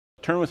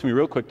Turn with me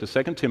real quick to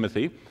 2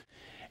 Timothy, and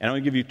I'm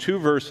going to give you two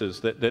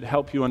verses that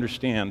help you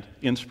understand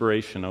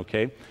inspiration,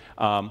 okay?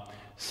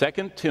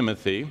 2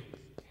 Timothy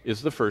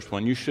is the first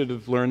one. You should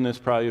have learned this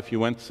probably if you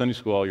went to Sunday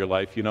school all your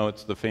life. You know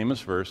it's the famous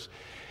verse.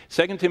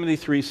 2 Timothy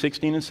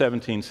 3:16 and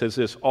 17 says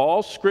this: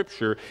 all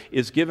Scripture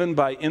is given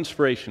by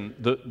inspiration.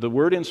 The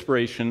word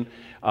inspiration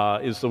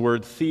is the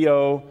word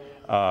theo,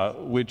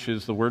 which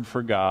is the word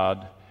for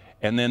God,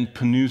 and then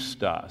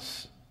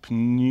pneustos.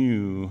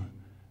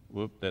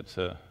 That's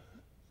a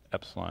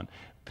epsilon.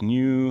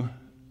 Pneustos.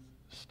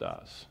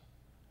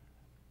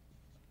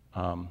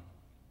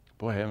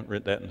 Boy, I haven't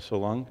read that in so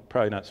long.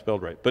 Probably not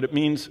spelled right. But it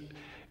means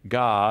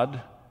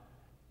God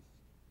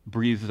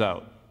breathes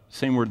out.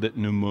 Same word that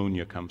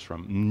pneumonia comes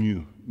from.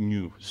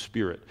 Pneu,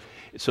 spirit.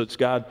 So it's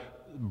God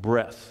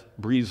breath,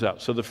 breathes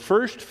out. So the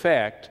first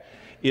fact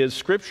is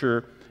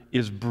Scripture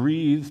is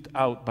breathed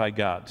out by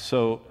God.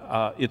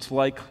 So it's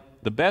like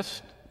the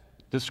best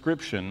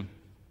description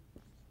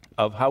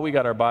of how we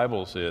got our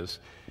Bibles is,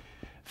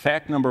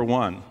 fact number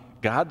one,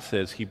 God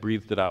says He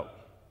breathed it out.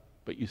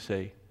 But you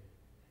say,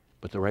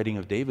 but the writing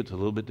of David's a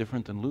little bit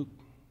different than Luke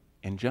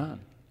and John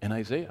and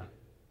Isaiah.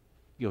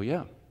 You go,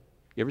 yeah.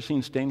 You ever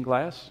seen stained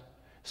glass?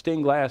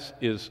 Stained glass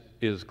is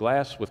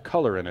glass with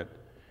color in it.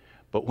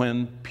 But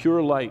when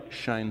pure light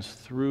shines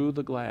through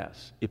the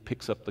glass, it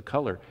picks up the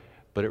color,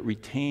 but it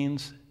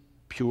retains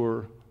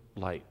pure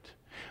light.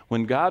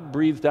 When God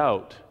breathed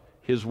out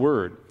His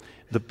Word,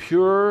 the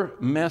pure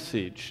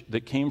message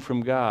that came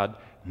from God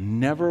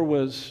never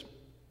was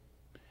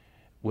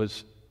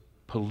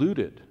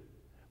polluted,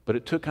 but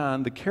it took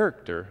on the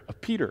character of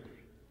Peter.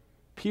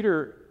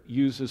 Peter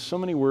uses so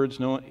many words.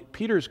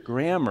 Peter's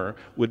grammar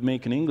would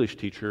make an English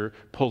teacher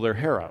pull their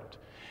hair out.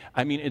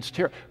 I mean, it's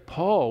terrible.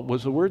 Paul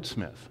was a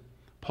wordsmith.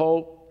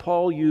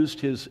 Paul used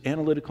his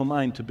analytical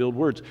mind to build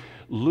words.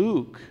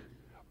 Luke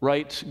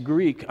writes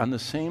Greek on the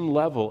same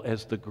level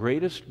as the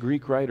greatest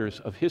Greek writers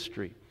of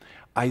history.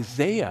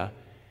 Isaiah's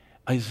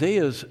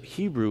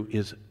Hebrew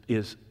is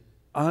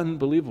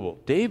unbelievable.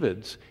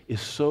 David's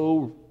is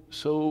so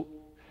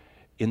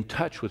in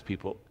touch with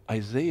people.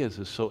 Isaiah's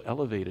is so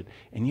elevated.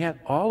 And yet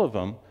all of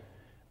them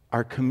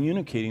are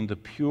communicating the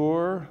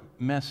pure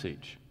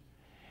message.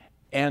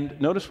 And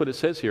notice what it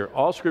says here.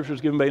 All Scripture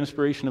is given by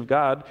inspiration of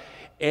God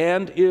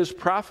and is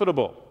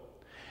profitable.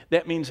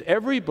 That means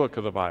every book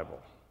of the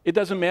Bible. It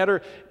doesn't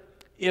matter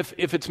if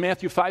it's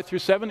Matthew 5 through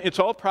 7, it's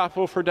all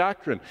profitable for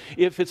doctrine.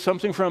 If it's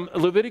something from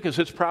Leviticus,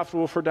 it's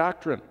profitable for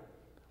doctrine.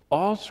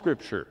 All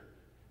Scripture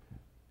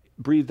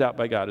breathed out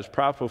by God is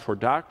profitable for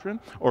doctrine,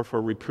 or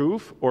for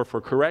reproof, or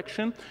for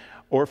correction,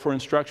 or for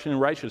instruction in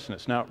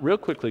righteousness. Now, real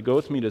quickly, go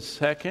with me to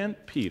 2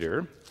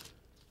 Peter.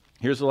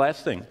 Here's the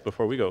last thing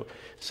before we go.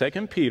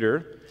 2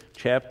 Peter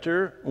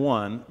chapter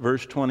 1,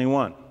 verse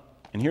 21.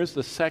 And here's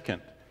the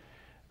second.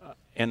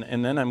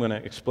 And then I'm going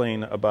to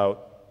explain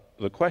about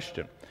the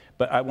question.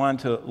 But I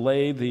want to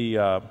lay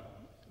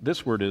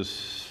this word is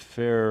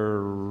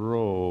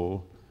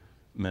pheromenoi.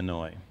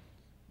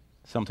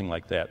 Something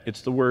like that.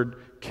 It's the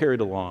word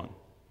carried along.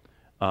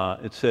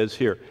 It says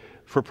here,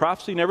 for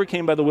prophecy never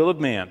came by the will of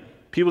man.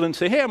 People didn't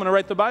say, hey, I'm going to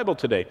write the Bible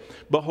today.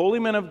 But holy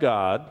men of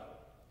God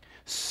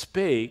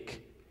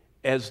spake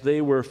as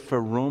they were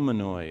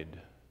pheromenoid.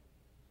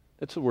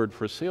 That's the word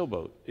for a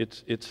sailboat.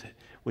 It's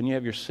when you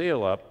have your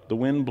sail up, the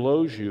wind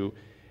blows you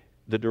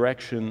the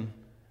direction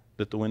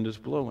that the wind is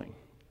blowing.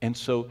 And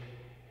so,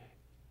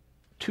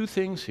 two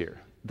things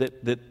here,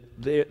 that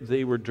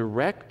they were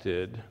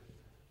directed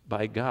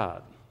by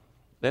God.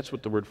 That's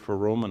what the word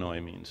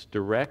pheromenoi means,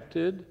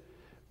 directed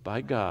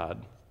by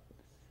God.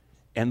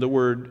 And the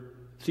word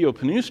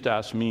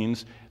theopneustos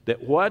means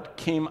that what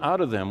came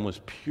out of them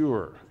was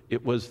pure.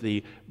 It was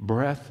the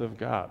breath of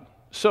God.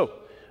 So,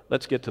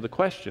 let's get to the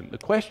question. The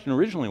question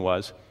originally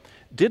was,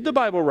 did the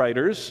Bible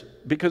writers,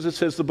 because it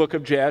says the book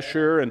of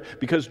Jasher, and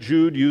because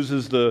Jude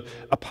uses the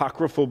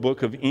apocryphal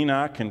book of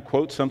Enoch and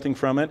quotes something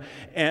from it,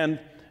 and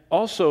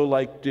also,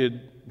 like,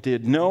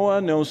 did Noah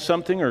know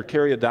something or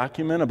carry a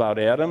document about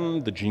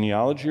Adam, the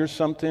genealogy or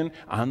something,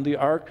 on the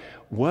ark?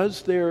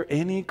 Was there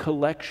any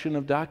collection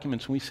of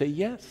documents? And we say,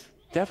 yes,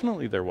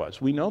 definitely there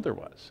was. We know there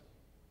was.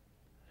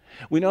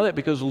 We know that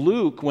because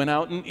Luke went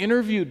out and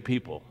interviewed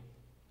people.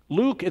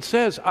 Luke, it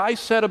says, I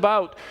set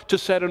about to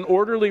set an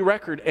orderly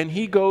record, and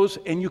he goes,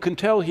 and you can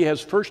tell he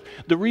has first.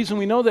 The reason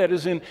we know that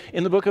is in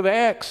the book of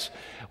Acts.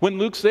 When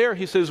Luke's there,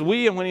 he says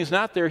we, and when he's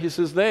not there, he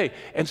says they.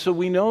 And so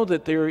we know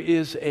that there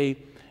is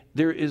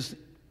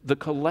the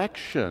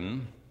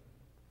collection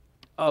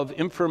of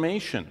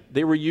information.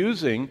 They were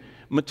using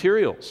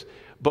materials.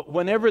 But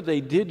whenever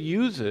they did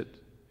use it,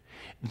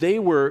 they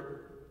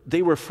were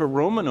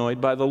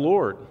pheromenoid by the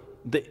Lord.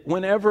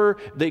 Whenever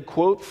they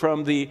quote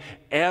from the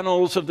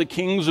annals of the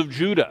kings of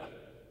Judah,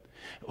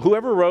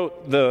 whoever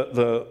wrote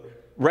the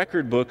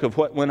record book of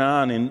what went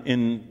on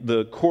in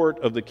the court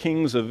of the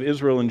kings of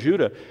Israel and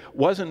Judah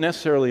wasn't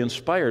necessarily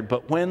inspired,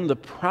 but when the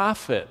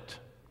prophet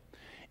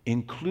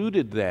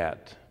included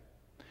that,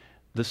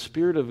 the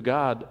Spirit of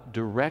God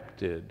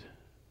directed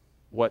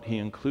what he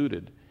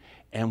included.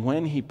 And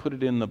when he put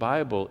it in the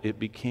Bible, it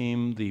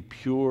became the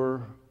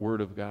pure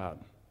Word of God.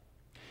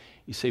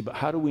 You say, but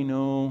how do we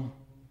know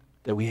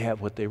that we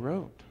have what they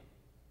wrote?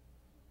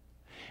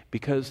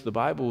 Because the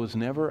Bible was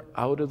never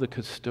out of the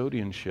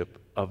custodianship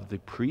of the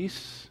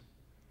priests,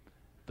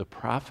 the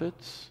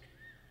prophets,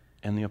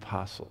 and the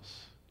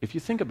apostles. If you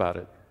think about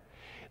it,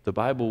 the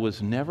Bible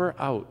was never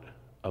out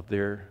of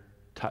their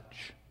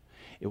touch.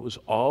 It was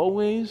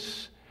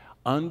always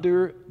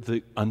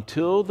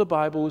until the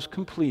Bible was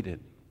completed,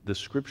 the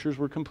scriptures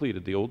were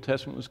completed, the Old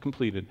Testament was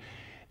completed,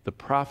 the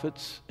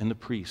prophets and the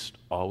priests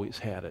always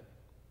had it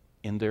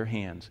in their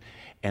hands.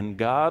 And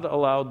God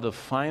allowed the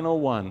final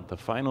one, the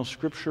final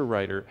scripture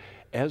writer,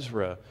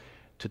 Ezra,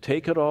 to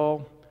take it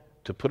all,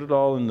 to put it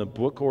all in the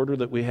book order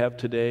that we have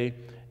today.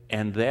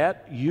 And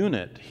that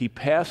unit he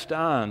passed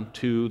on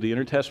to the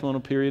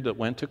intertestamental period that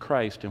went to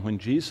Christ. And when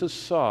Jesus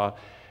saw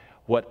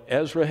what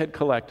Ezra had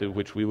collected,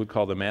 which we would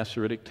call the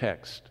Masoretic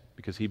text,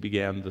 because he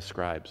began the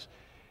scribes,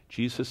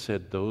 Jesus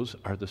said, those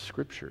are the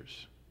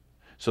scriptures.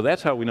 So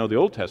that's how we know the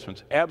Old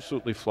Testament's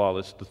absolutely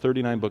flawless, the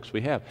 39 books we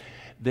have.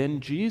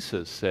 Then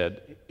Jesus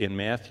said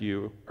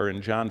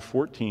in John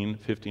 14,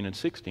 15, and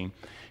 16,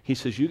 he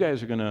says,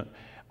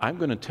 I'm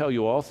going to tell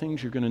you all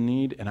things you're going to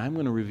need, and I'm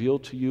going to reveal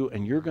to you,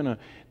 and you're going to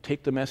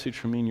take the message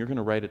from me, and you're going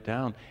to write it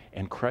down.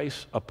 And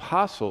Christ's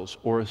apostles,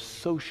 or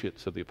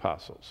associates of the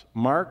apostles.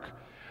 Mark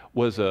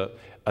was an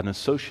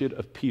associate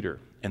of Peter,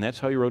 and that's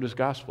how he wrote his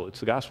gospel. It's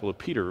the gospel of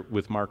Peter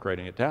with Mark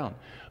writing it down.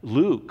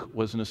 Luke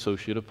was an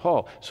associate of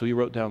Paul, so he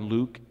wrote down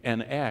Luke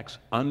and Acts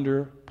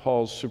under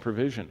Paul's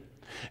supervision.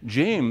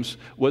 James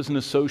was an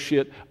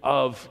associate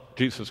of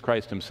Jesus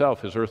Christ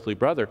himself, his earthly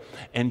brother,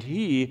 and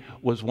he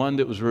was one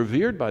that was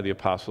revered by the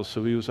apostles,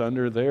 so he was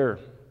under their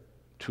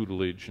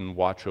tutelage and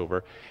watch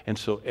over. And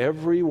so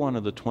every one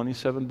of the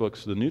 27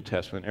 books of the New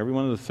Testament, every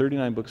one of the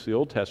 39 books of the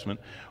Old Testament,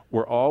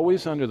 were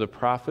always under the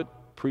prophet,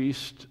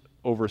 priest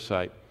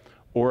oversight,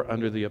 or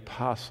under the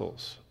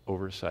apostles'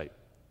 oversight.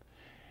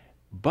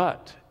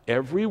 But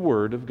every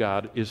word of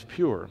God is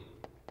pure.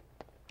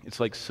 It's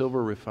like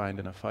silver refined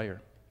in a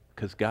fire,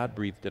 because God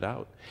breathed it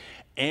out.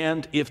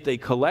 And if they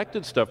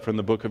collected stuff from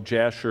the book of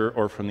Jasher,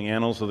 or from the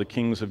Annals of the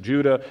Kings of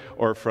Judah,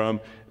 or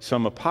from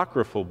some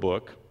apocryphal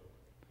book,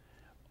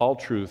 all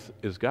truth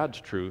is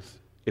God's truth.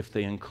 If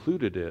they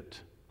included it,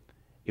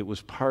 it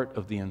was part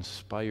of the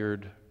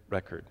inspired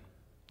record.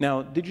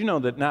 Now, did you know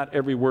that not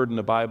every word in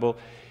the Bible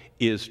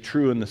is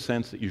true in the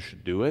sense that you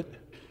should do it?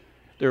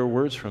 There are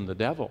words from the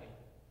devil.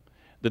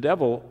 The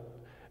devil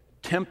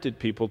tempted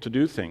people to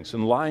do things,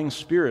 and lying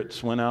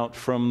spirits went out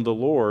from the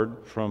Lord,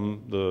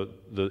 from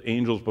the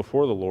angels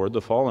before the Lord,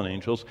 the fallen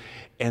angels,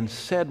 and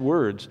said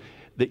words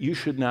that you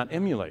should not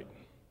emulate.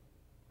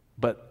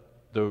 But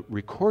the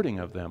recording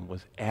of them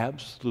was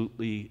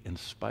absolutely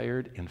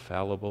inspired,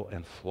 infallible,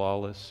 and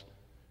flawless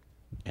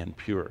and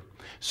pure.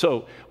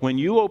 So when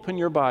you open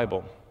your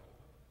Bible,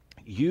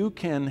 you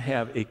can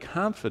have a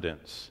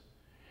confidence.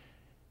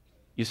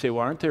 You say,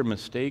 well, aren't there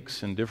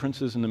mistakes and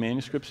differences in the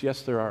manuscripts?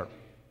 Yes, there are.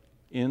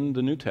 In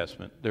the New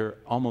Testament, there are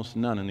almost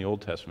none in the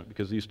Old Testament,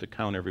 because they used to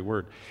count every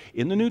word.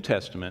 In the New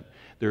Testament,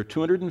 there are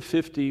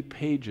 250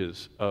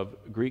 pages of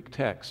Greek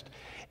text,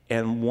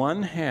 and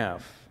one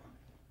half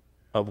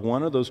of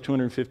one of those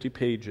 250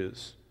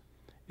 pages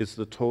is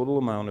the total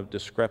amount of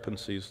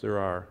discrepancies there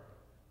are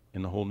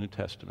in the whole New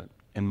Testament,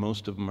 and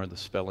most of them are the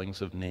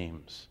spellings of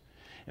names.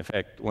 In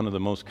fact, one of the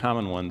most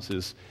common ones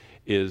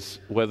is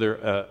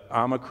whether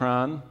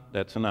omicron,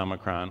 that's an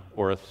omicron,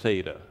 or a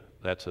theta,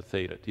 that's a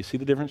theta. Do you see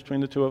the difference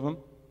between the two of them?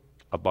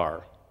 A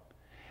bar.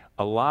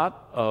 A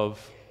lot of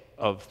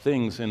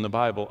things in the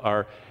Bible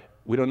are,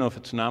 we don't know if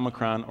it's an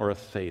omicron or a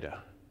theta.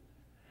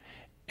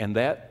 And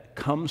that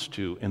comes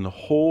to, in the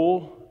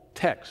whole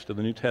text of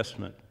the New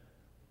Testament,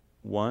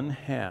 one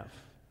half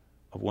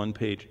of one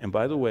page. And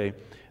by the way,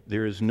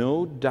 there is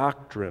no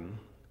doctrine,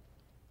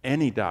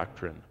 any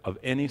doctrine of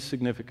any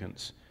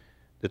significance,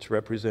 that's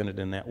represented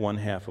in that one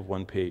half of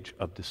one page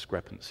of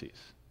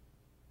discrepancies.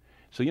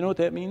 So you know what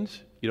that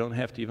means? You don't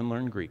have to even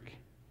learn Greek.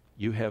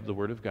 You have the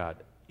Word of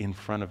God in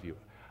front of you.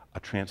 A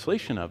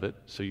translation of it,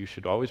 so you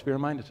should always bear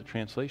in mind it's a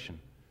translation,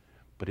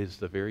 but it's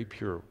the very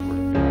pure Word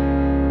of God.